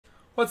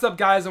What's up,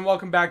 guys, and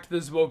welcome back to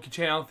this Wokey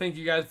channel. Thank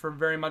you guys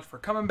very much for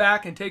coming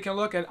back and taking a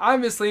look. And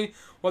obviously,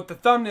 what the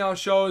thumbnail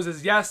shows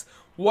is, yes,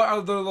 what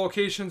other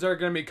locations are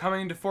going to be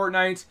coming to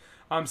Fortnite,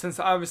 since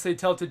obviously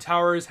Tilted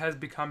Towers has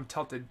become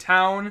Tilted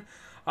Town.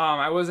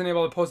 I wasn't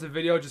able to post a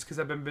video just because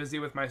I've been busy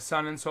with my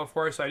son and so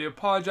forth, so I do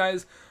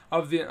apologize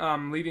of the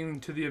leading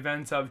to the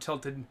events of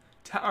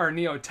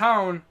Neo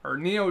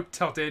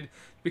Tilted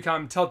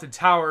become Tilted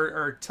Tower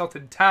or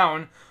Tilted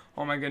Town.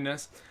 Oh my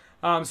goodness.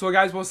 So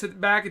guys, we'll sit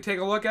back and take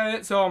a look at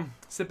it. So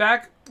sit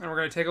back and we're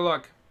going to take a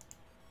look.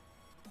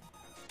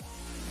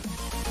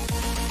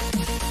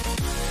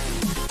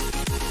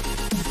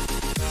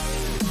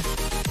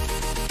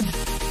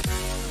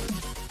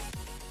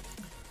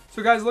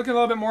 So guys, looking a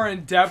little bit more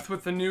in depth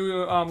with the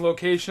new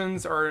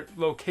locations or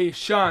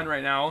location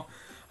right now.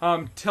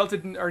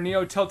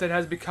 Neo Tilted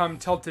has become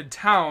Tilted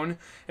Town.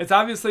 It's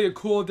obviously a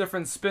cool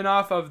different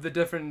spin-off of the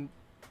different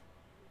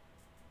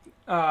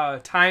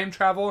time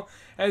travel,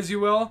 as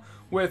you will,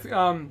 with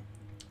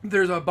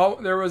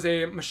there was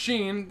a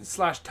machine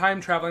 /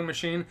 time traveling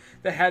machine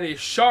that had a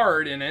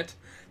shard in it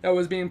that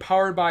was being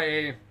powered by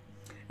a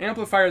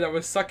amplifier that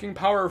was sucking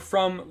power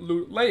from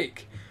Loot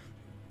Lake,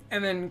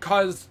 and then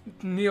caused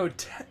Neo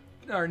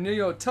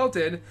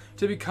Tilted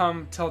to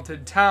become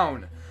Tilted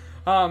Town.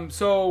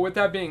 So with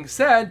that being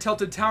said,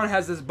 Tilted Town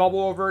has this bubble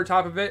over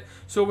top of it.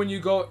 So when you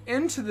go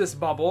into this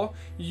bubble,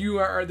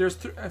 there's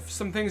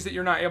some things that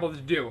you're not able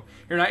to do.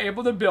 You're not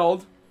able to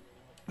build.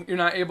 You're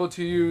not able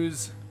to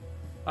use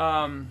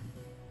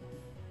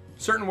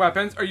certain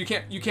weapons, or you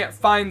can't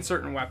find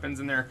certain weapons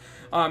in there.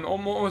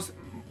 Almost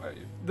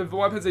the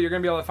weapons that you're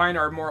gonna be able to find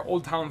are more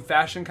old town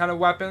fashion kind of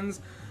weapons,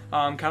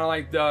 kind of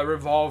like the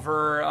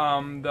revolver,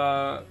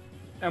 the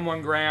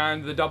M1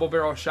 Grand, the double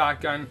barrel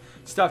shotgun,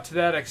 stuff to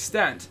that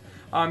extent.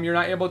 You're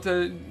not able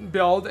to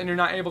build, and you're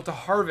not able to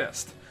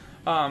harvest.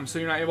 So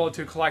you're not able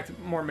to collect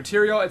more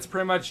material. It's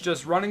pretty much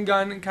just run and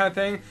gun kind of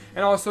thing.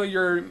 And also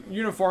your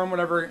uniform,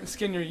 whatever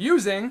skin you're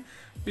using,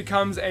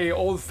 becomes a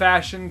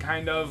old-fashioned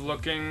kind of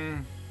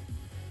looking,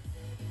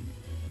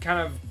 kind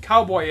of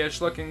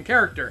cowboyish looking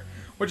character,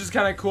 which is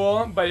kind of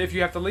cool. But if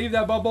you have to leave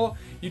that bubble,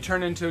 you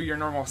turn into your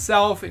normal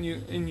self, and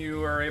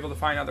you are able to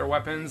find other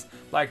weapons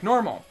like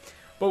normal.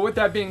 But with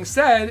that being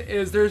said,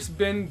 there's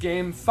been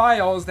game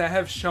files that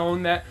have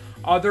shown that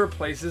other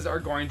places are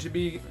going to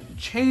be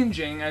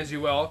changing, as you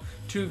will,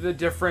 to the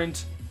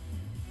different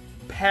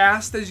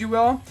past, as you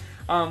will.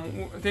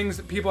 Things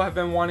that people have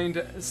been wanting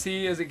to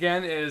see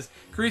is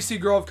Greasy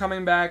Grove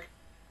coming back,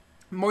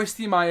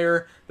 Moisty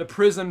Mire, the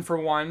prison for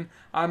one.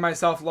 I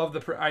myself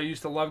I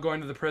used to love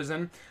going to the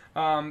prison.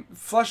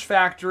 Flush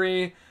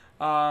Factory,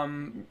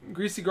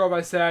 Greasy Grove,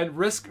 I said,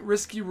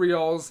 Risky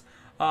Reels,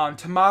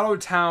 Tomato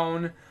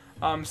Town,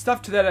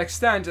 stuff to that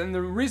extent. And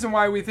the reason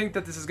why we think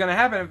that this is going to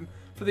happen,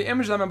 for the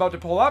image that I'm about to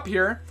pull up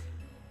here,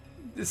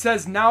 it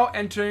says now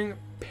entering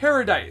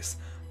paradise.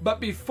 But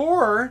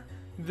before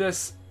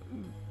this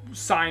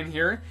sign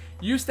here,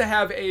 used to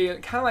have a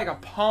kind of like a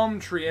palm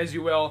tree, as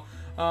you will,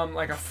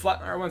 like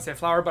I wouldn't say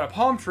flower, but a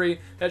palm tree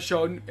that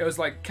showed it was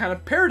like kind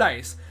of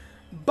paradise.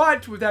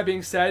 But with that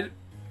being said,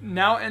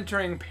 now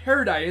entering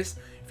paradise,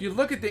 if you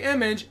look at the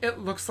image, it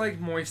looks like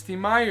Moisty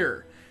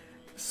Mire.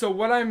 So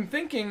what I'm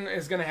thinking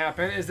is going to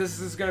happen is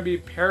this is going to be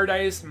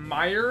Paradise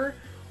Mire,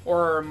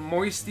 or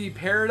Moisty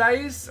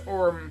Paradise,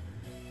 or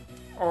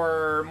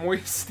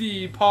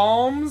Moisty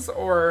Palms,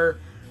 or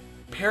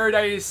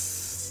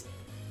Paradise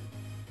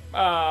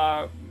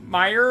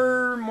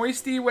Mire,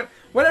 Moisty,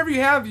 whatever you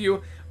have.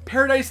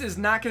 Paradise is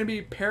not going to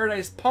be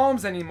Paradise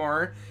Palms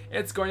anymore.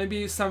 It's going to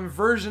be some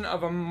version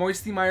of a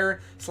Moisty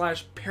Mire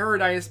 /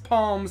 Paradise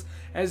Palms,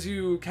 as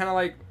you kind of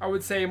like, I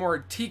would say, more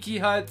tiki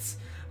huts,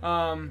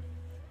 kind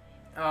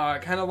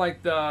of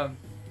like the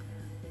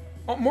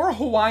more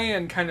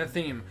Hawaiian kind of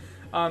theme.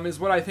 Is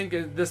what I think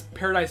this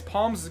Paradise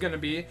Palms is going to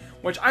be,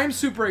 which I'm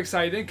super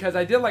excited because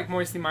I did like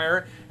Moisty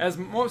Mire, as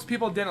most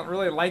people didn't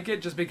really like it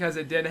just because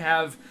it did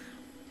have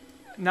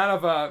not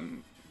of a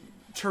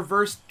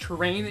traverse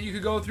terrain that you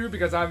could go through,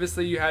 because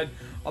obviously you had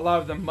a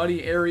lot of the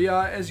muddy area,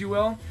 as you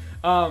will.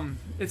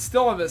 It's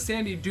still a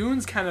sandy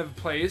dunes kind of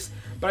place,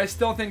 but I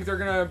still think they're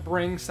going to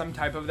bring some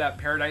type of that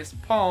Paradise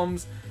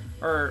Palms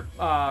or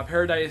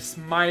Paradise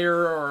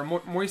Mire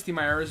or Moisty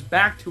Mires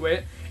back to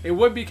it. It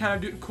would be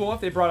kind of cool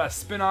if they brought a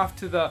spin-off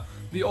to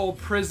the old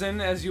prison,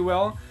 as you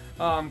will,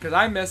 because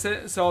I miss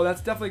it. So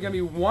that's definitely going to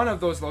be one of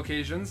those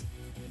locations.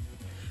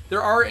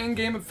 There are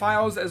in-game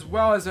files as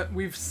well, as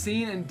we've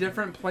seen in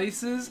different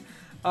places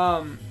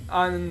on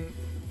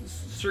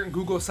certain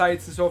Google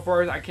sites and so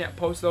forth. I can't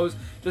post those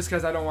just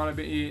because I don't want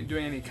to be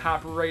doing any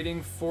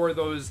copywriting for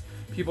those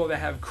people that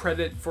have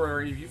credit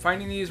for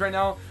finding these right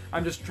now.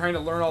 I'm just trying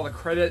to learn all the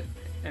credit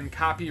and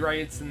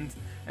copyrights and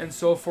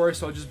so forth,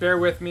 so just bear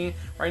with me.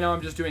 Right now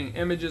I'm just doing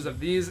images of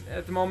these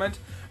at the moment,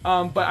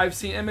 but I've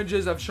seen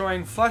images of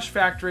showing Flush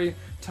Factory,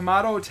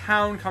 Tomato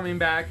Town coming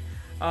back,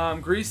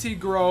 Greasy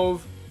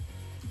Grove.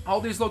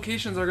 All these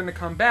locations are going to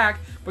come back,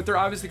 but they're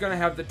obviously going to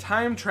have the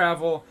time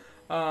travel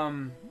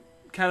kind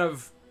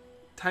of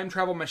time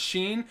travel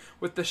machine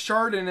with the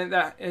shard in it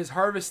that is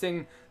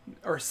harvesting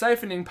or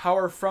siphoning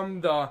power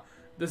from the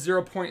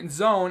 0 point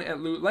zone at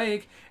Loot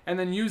Lake, and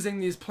then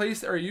using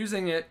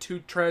using it to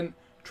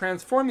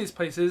transform these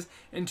places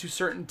into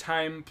certain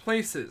time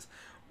places.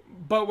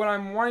 But what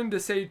I'm wanting to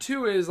say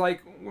too is,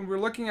 like, when we're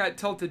looking at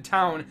Tilted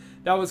Town,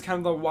 that was kind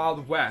of the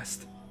Wild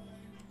West.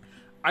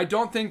 I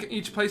don't think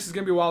each place is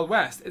going to be Wild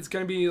West. It's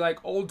going to be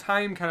like old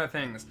time kind of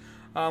things,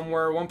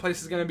 where one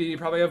place is going to be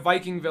probably a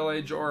Viking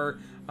village, or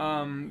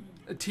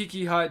a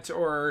tiki hut,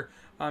 or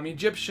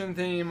Egyptian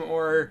theme,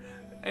 or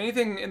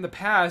anything in the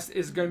past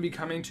is going to be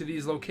coming to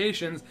these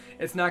locations.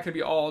 It's not going to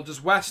be all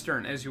just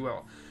Western, as you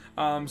will.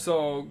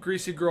 So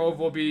Greasy Grove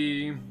will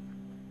be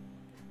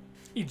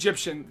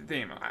Egyptian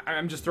theme.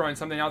 I'm just throwing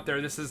something out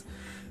there. This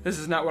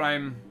is not what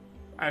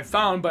I've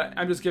found, but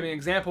I'm just giving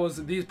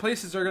examples. These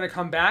places are going to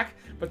come back,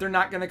 but they're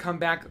not going to come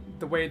back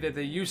the way that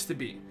they used to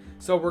be.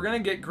 So we're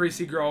going to get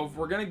Greasy Grove,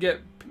 we're going to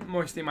get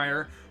Moisty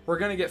Mire, we're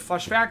going to get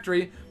Flush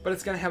Factory, but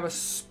it's going to have a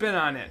spin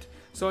on it.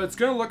 So it's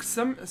going to look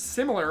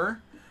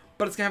similar,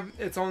 but it's going to have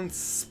its own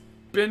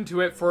spin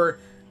to it for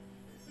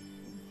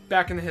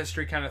back in the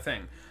history kind of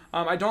thing.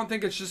 I don't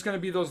think it's just going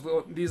to be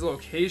these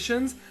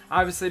locations,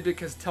 obviously,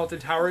 because Tilted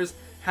Towers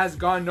has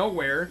gone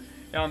nowhere.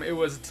 It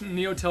was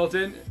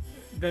Neo-Tilted,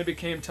 then it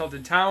became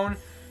Tilted Town.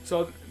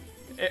 So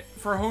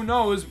for who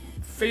knows,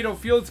 Fatal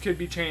Fields could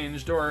be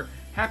changed, or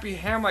Happy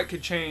Hamlet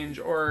could change,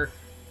 or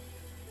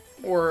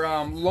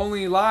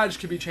Lonely Lodge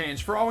could be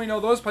changed. For all we know,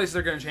 those places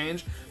are going to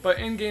change. But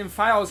in-game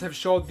files have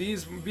showed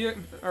these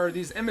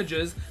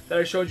images that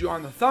I showed you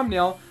on the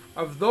thumbnail.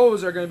 Of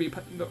those are going to be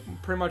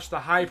pretty much the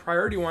high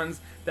priority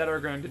ones that are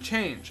going to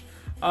change.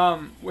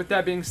 With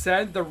that being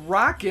said, the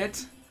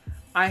rocket,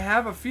 I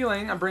have a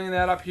feeling, I'm bringing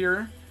that up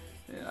here,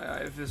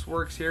 if this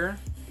works here.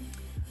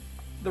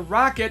 The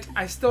rocket,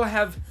 I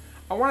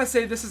want to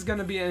say this is going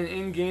to be an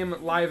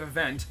in-game live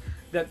event,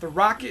 that the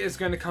rocket is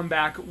going to come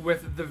back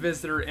with the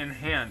visitor in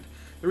hand.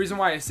 The reason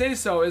why I say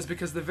so is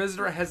because the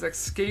visitor has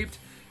escaped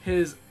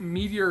his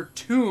meteor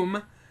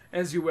tomb,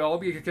 as you will,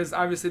 because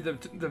obviously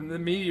the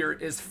meteor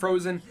is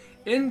frozen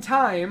in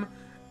time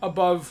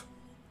above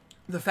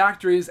the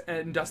factories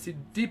in Dusty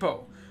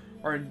Depot,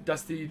 or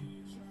Dusty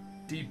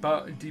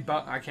Depot,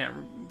 I can't,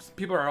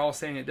 people are all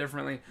saying it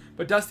differently,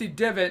 but Dusty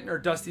Divot or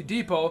Dusty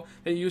Depot,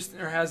 that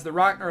has the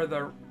rock, or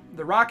the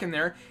rock in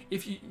there.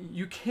 If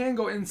you can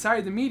go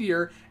inside the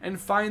meteor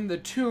and find the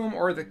tomb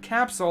or the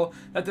capsule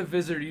that the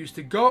visitor used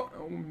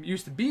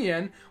to be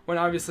in, when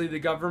obviously the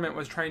government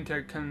was trying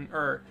to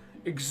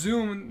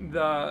exhume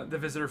the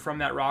visitor from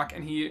that rock,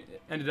 and he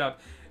ended up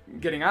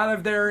getting out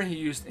of there.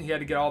 He had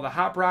to get all the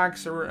hop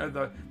rocks, or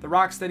the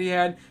rocks that he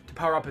had to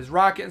power up his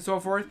rocket and so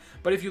forth.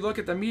 But if you look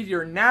at the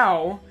meteor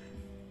now,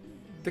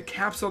 the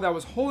capsule that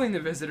was holding the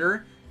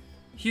visitor,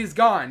 he's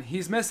gone.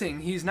 He's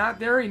missing. He's not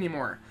there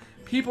anymore.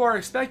 People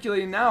are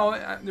speculating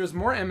now. There's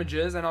more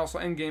images and also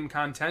in-game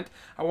content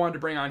I wanted to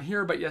bring on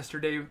here, but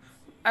yesterday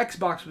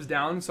Xbox was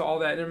down, so all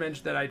that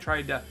image that I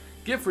tried to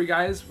get for you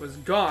guys was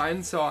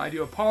gone, so I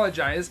do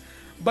apologize.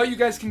 But you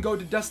guys can go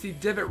to Dusty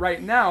Divot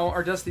right now,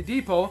 or Dusty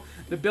Depot.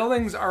 The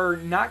buildings are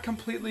not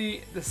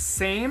completely the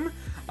same,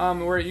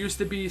 where it used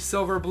to be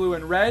silver, blue,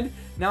 and red.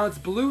 Now it's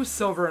blue,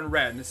 silver, and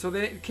red. So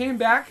they came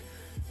back.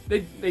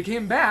 They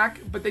came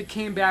back, but they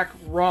came back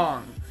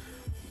wrong.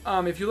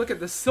 If you look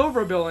at the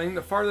silver building,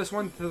 the farthest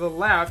one to the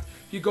left,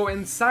 if you go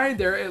inside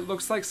there, it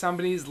looks like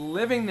somebody's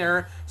living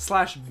there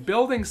 /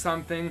 building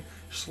something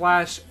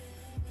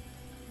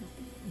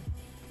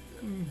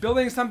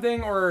building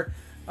something, or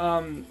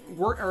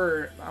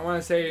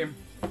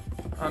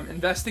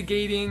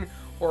investigating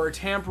or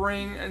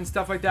tampering and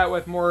stuff like that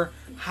with more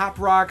hop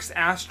rocks,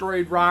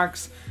 asteroid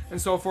rocks,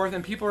 and so forth.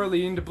 And people are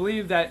leading to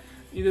believe that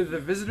either the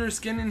visitor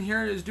skin in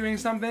here is doing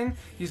something,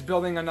 he's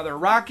building another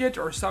rocket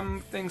or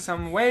something,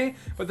 some way,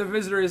 but the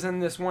visitor is in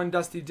this one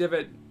Dusty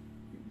Divot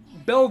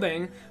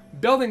building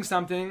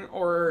something,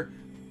 or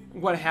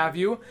what have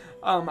you.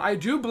 I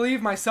do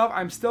believe myself,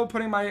 I'm still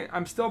putting my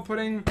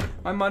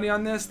money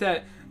on this,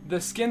 that the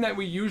skin that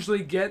we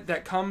usually get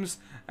that comes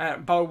at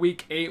about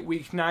week 8,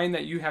 week 9,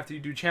 that you have to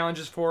do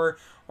challenges for,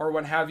 or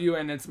what have you,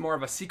 and it's more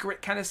of a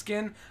secret kind of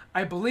skin,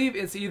 I believe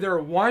it's either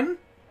one,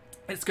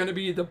 it's going to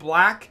be the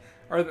black,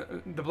 or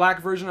the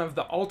black version of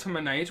the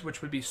Ultima Knight,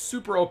 which would be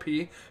super OP,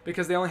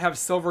 because they only have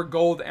silver,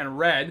 gold, and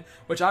red,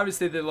 which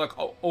obviously they look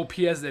OP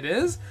as it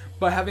is,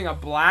 but having a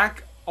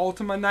black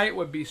Ultima Knight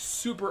would be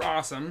super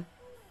awesome.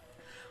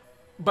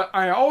 But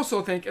I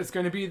also think it's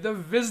going to be the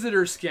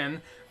visitor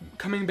skin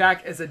coming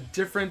back as a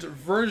different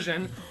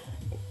version,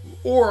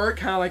 or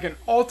kind of like an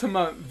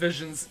Ultima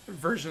Visions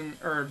version,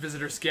 or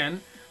visitor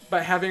skin,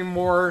 but having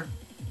more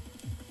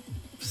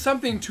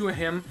something to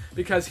him,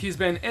 because he's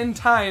been in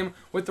time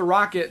with the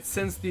rocket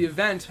since the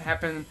event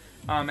happened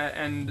at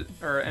end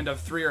of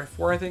 3 or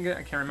 4, I think. I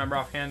can't remember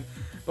offhand.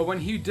 But when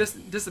he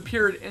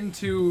disappeared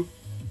into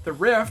the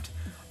rift,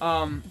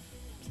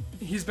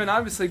 he's been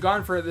obviously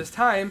gone for this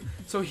time,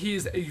 so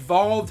he's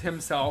evolved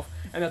himself,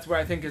 and that's what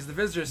I think is the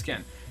visitor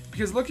skin.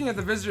 Because looking at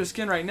the visitor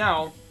skin right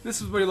now,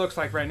 this is what he looks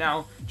like right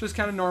now. Just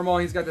kind of normal.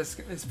 He's got his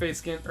face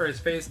skin, or his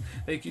face,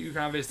 that you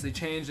can obviously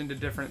change into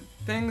different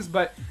things.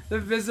 But the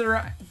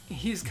visitor,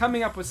 he's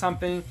coming up with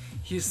something.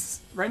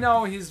 Right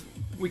now,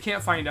 we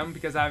can't find him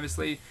because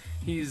obviously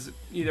he's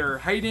either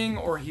hiding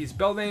or he's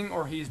building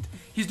or he's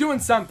doing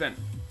something.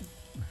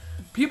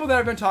 People that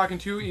I've been talking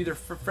to, either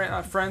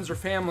friends or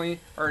family,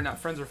 or not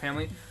friends or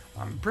family,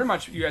 pretty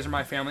much you guys are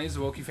my family,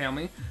 Zwilky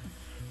family.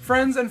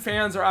 Friends and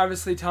fans are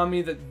obviously telling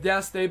me that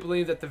yes, they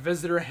believe that the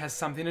visitor has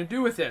something to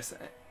do with this.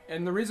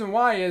 And the reason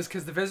why is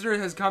because the visitor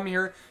has come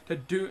here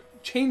to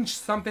change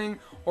something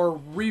or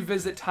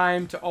revisit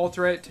time, to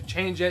alter it, to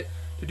change it,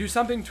 to do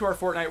something to our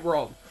Fortnite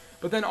world.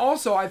 But then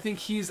also, I think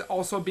he's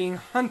also being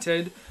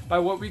hunted by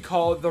what we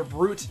call the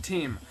Brute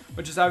team,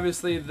 which is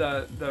obviously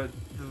the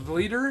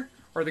leader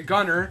or the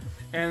gunner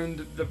and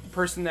the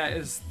person that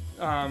is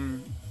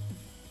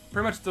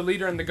pretty much the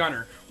leader and the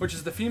gunner, which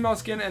is the female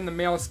skin and the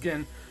male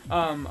skin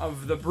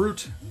of the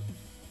Brute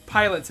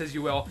pilots, as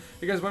you will.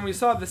 Because when we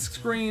saw the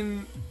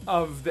screen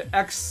of the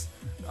X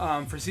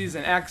for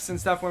Season X and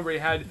stuff, when we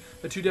had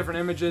the two different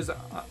images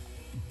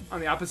on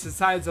the opposite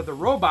sides of the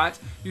robot,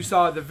 you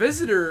saw the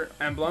visitor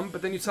emblem,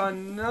 but then you saw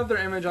another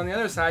image on the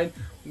other side,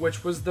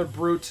 which was the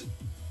Brute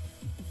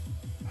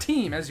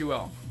team, as you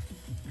will.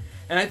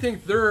 And I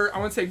think they're, I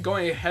wouldn't say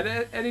going ahead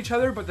at each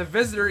other, but the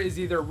visitor is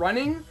either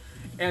running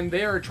and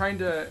they are trying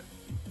to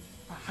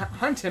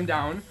hunt him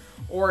down,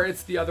 or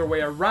it's the other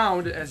way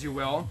around, as you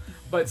will.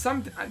 But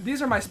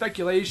these are my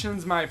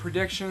speculations, my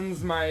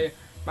predictions, my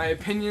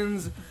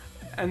opinions,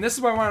 and this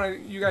is what I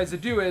want you guys to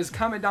do is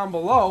comment down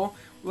below.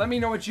 Let me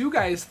know what you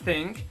guys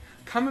think.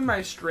 Come in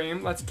my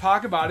stream. Let's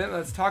talk about it.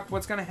 Let's talk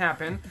what's going to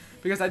happen,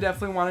 because I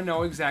definitely want to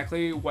know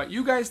exactly what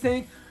you guys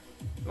think.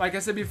 Like I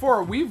said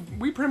before, we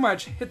pretty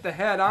much hit the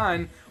head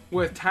on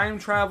with time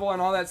travel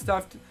and all that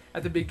stuff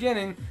at the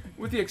beginning,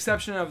 with the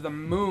exception of the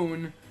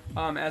moon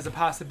as a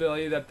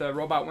possibility that the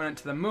robot went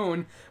to the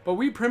moon. But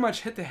we pretty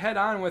much hit the head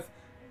on with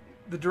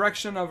the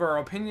direction of our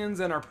opinions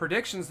and our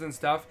predictions and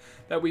stuff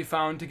that we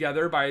found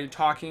together by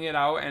talking it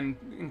out and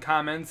in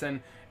comments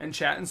and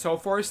chat and so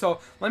forth. So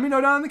let me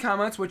know down in the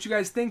comments what you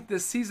guys think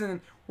this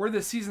season, where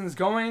this season's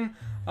going,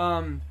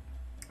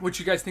 what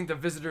you guys think the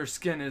visitor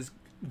skin is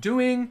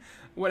doing,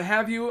 what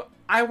have you.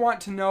 I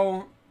want to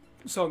know.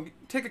 So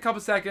take a couple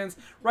seconds,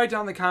 write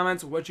down in the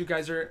comments what you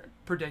guys are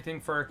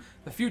predicting for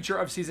the future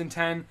of Season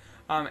 10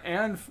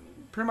 and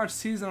pretty much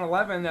Season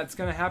 11 that's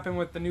going to happen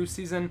with the new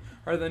season,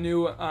 or the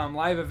new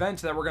live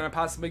event that we're going to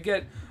possibly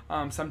get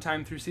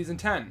sometime through Season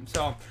 10.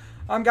 So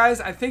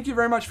guys, I thank you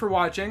very much for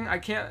watching. I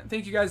can't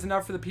thank you guys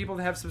enough for the people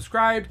that have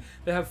subscribed,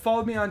 that have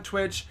followed me on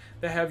Twitch,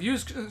 that have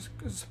used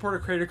supporter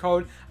creator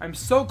code. I'm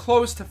so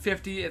close to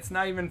 50, it's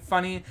not even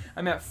funny.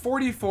 I'm at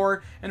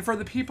 44, and for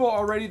the people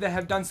already that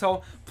have done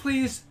so,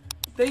 please,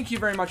 thank you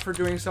very much for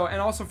doing so. And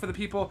also for the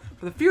people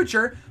for the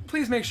future,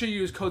 please make sure you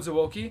use code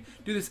Zwilky.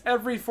 Do this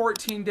every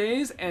 14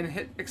 days and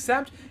hit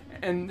accept.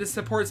 And this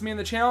supports me in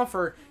the channel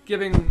for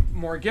giving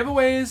more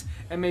giveaways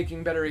and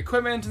making better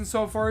equipment and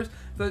so forth.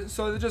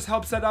 So it just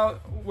helps that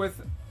out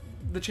with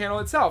the channel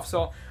itself.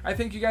 So I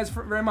thank you guys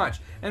very much.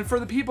 And for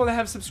the people that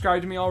have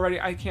subscribed to me already,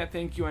 I can't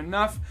thank you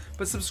enough.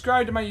 But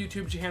subscribe to my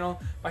YouTube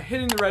channel by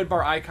hitting the red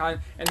bar icon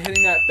and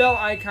hitting that bell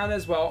icon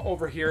as well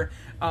over here,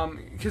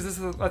 because this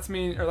lets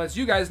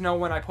you guys know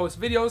when I post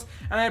videos.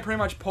 And I pretty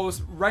much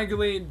post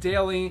regularly,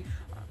 daily,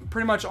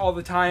 pretty much all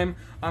the time.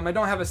 I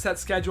don't have a set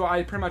schedule.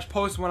 I pretty much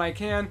post when I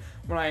can,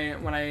 when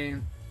I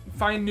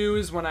find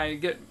news, when I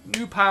get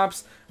new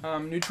pops,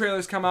 new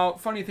trailers come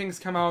out, funny things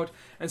come out,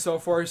 and so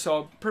forth.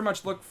 So pretty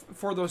much look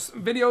for those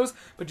videos,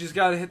 but you just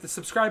gotta hit the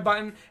subscribe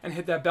button and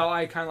hit that bell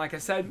icon, like I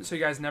said, so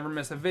you guys never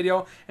miss a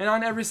video. And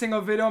on every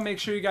single video, make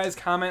sure you guys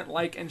comment,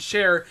 like, and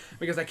share,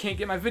 because I can't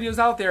get my videos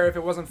out there if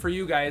it wasn't for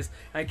you guys,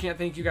 and I can't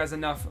thank you guys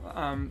enough.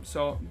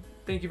 So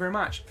thank you very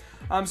much.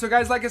 So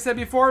guys, like I said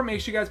before,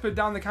 make sure you guys put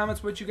down in the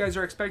comments what you guys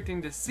are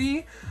expecting to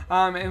see,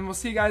 and we'll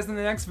see you guys in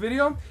the next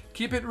video.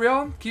 Keep it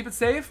real, keep it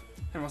safe,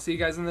 and we'll see you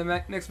guys in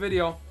the next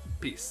video.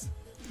 Peace.